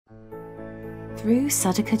Through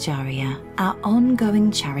Sadaqah Jariyah, our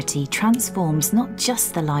ongoing charity transforms not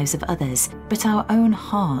just the lives of others, but our own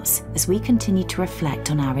hearts as we continue to reflect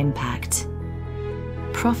on our impact.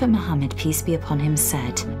 Prophet Muhammad, peace be upon him,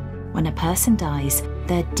 said, "When a person dies,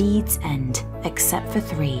 their deeds end, except for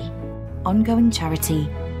three: ongoing charity,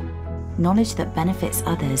 knowledge that benefits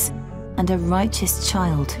others, and a righteous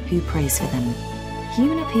child who prays for them."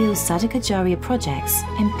 HumanAppeal's Sadaqah Jariyah projects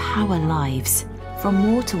empower lives,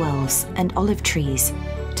 from water wells and olive trees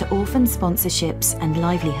to orphan sponsorships and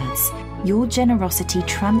livelihoods. Your generosity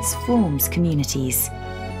transforms communities.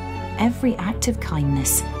 Every act of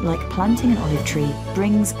kindness, like planting an olive tree,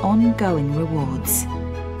 brings ongoing rewards.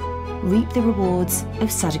 Reap the rewards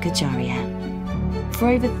of Sadaqah Jariyah. For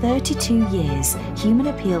over 32 years,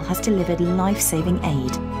 HumanAppeal has delivered life-saving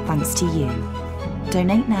aid thanks to you.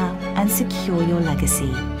 Donate now and secure your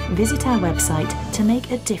legacy. Visit our website to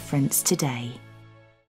make a difference today.